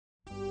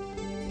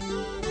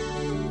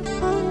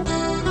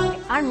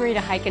I'm Rita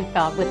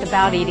Heichenfeld with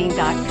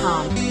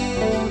AboutEating.com.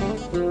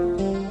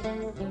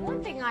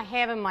 One thing I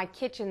have in my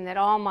kitchen that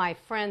all my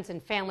friends and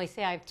family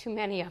say I have too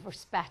many of are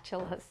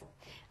spatulas.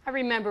 I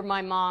remember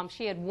my mom,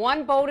 she had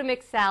one bowl to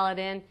mix salad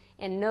in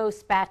and no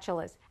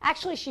spatulas.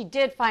 Actually, she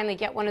did finally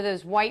get one of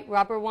those white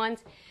rubber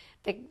ones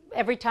that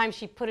every time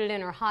she put it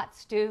in her hot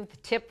stew, the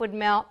tip would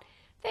melt.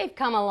 They've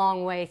come a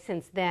long way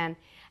since then.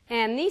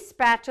 And these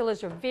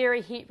spatulas are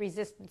very heat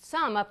resistant,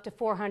 some up to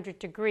 400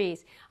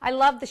 degrees. I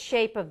love the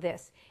shape of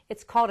this.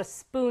 It's called a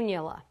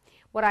spoonula.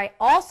 What I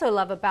also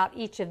love about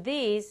each of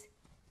these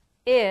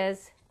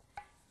is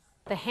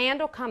the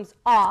handle comes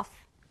off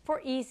for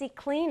easy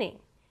cleaning.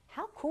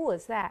 How cool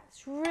is that?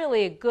 It's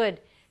really a good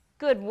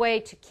way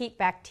to keep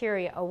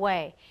bacteria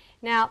away.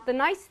 Now, the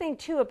nice thing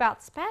too about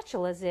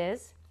spatulas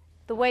is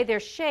the way they're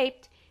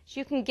shaped is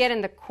you can get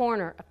in the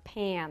corner of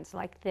pans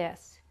like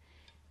this.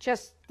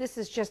 This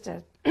is just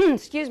a,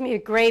 excuse me, a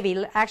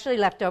gravy actually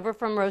left over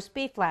from roast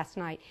beef last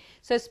night.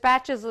 So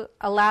spatulas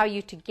allow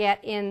you to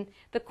get in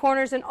the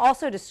corners and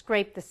also to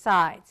scrape the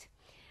sides.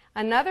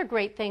 Another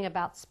great thing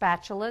about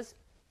spatulas,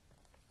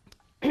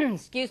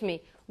 excuse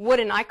me,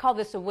 wooden, I call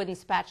this a wooden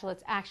spatula.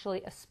 It's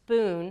actually a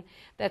spoon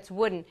that's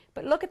wooden.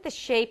 But look at the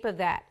shape of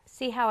that.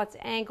 See how it's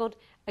angled?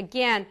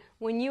 Again,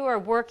 when you are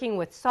working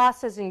with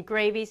sauces and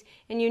gravies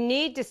and you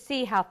need to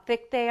see how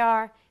thick they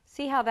are,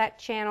 see how that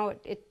channel,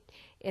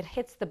 it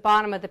hits the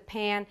bottom of the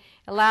pan,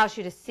 allows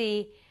you to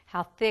see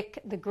how thick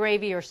the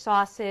gravy or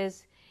sauce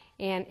is,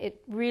 and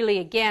it really,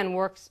 again,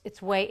 works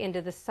its way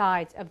into the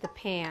sides of the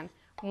pan.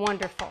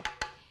 Wonderful.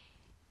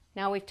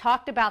 Now, we've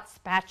talked about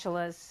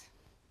spatulas.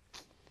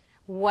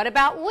 What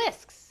about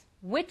whisks?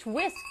 Which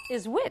whisk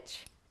is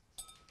which?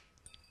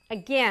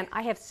 Again,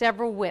 I have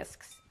several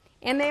whisks,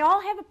 and they all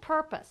have a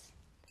purpose.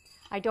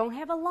 I don't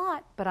have a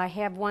lot, but I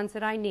have ones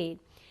that I need.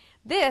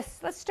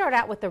 Let's start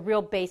out with a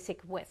real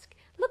basic whisk.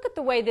 Look at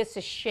the way this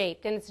is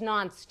shaped, and it's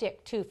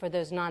non-stick too for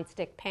those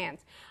non-stick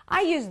pans.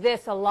 I use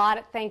this a lot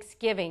at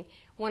Thanksgiving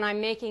when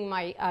I'm making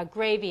my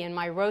gravy in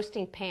my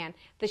roasting pan.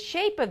 The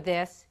shape of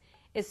this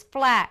is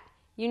flat.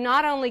 You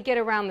not only get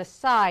around the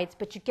sides,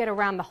 but you get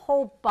around the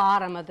whole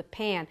bottom of the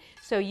pan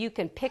so you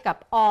can pick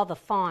up all the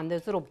fond,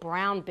 those little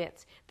brown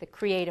bits that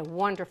create a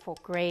wonderful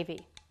gravy.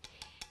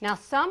 Now,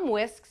 some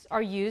whisks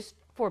are used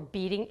for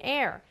beating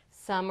air.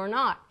 Some are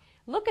not.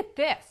 Look at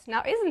this.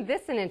 Now, isn't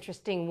this an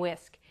interesting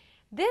whisk?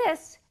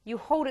 This, you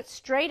hold it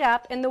straight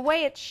up, and the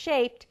way it's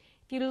shaped,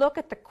 if you look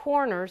at the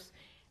corners,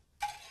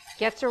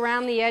 gets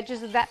around the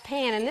edges of that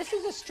pan. And this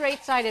is a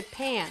straight-sided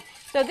pan.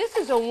 So this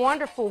is a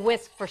wonderful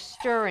whisk for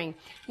stirring.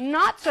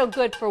 Not so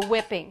good for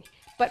whipping,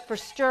 but for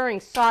stirring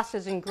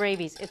sauces and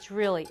gravies, it's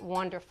really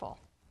wonderful.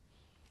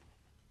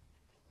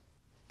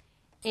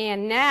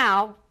 And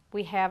now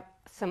we have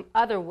some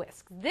other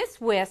whisks. This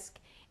whisk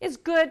is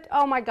good,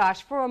 oh my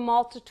gosh, for a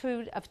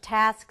multitude of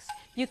tasks.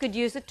 You could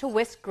use it to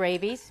whisk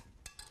gravies.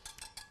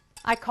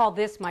 I call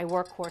this my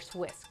workhorse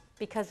whisk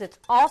because it's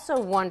also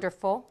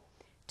wonderful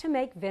to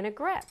make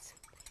vinaigrettes.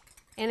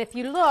 And if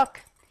you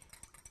look,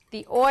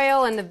 the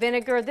oil and the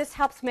vinegar, this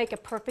helps make a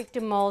perfect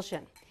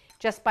emulsion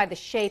just by the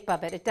shape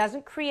of it. It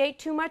doesn't create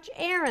too much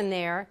air in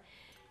there.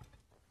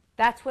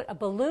 That's what a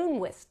balloon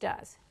whisk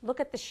does. Look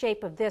at the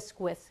shape of this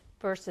whisk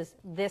versus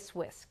this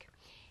whisk.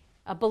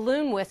 A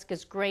balloon whisk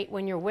is great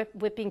when you're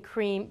whipping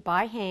cream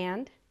by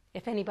hand,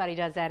 if anybody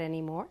does that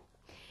anymore,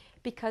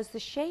 because the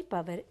shape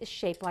of it is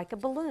shaped like a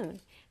balloon.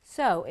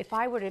 So if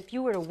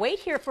you were to wait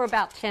here for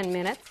about 10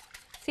 minutes,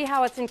 see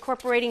how it's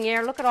incorporating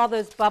air? Look at all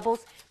those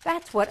bubbles.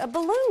 That's what a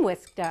balloon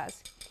whisk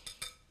does.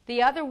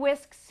 The other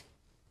whisks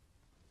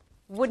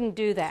wouldn't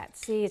do that.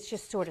 See, it's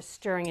just sort of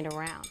stirring it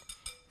around.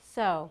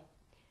 So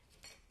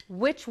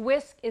which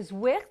whisk is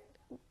which?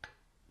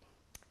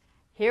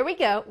 Here we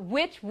go.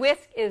 Which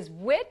whisk is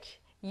which?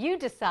 You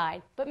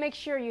decide, but make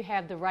sure you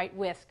have the right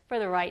whisk for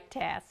the right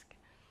task.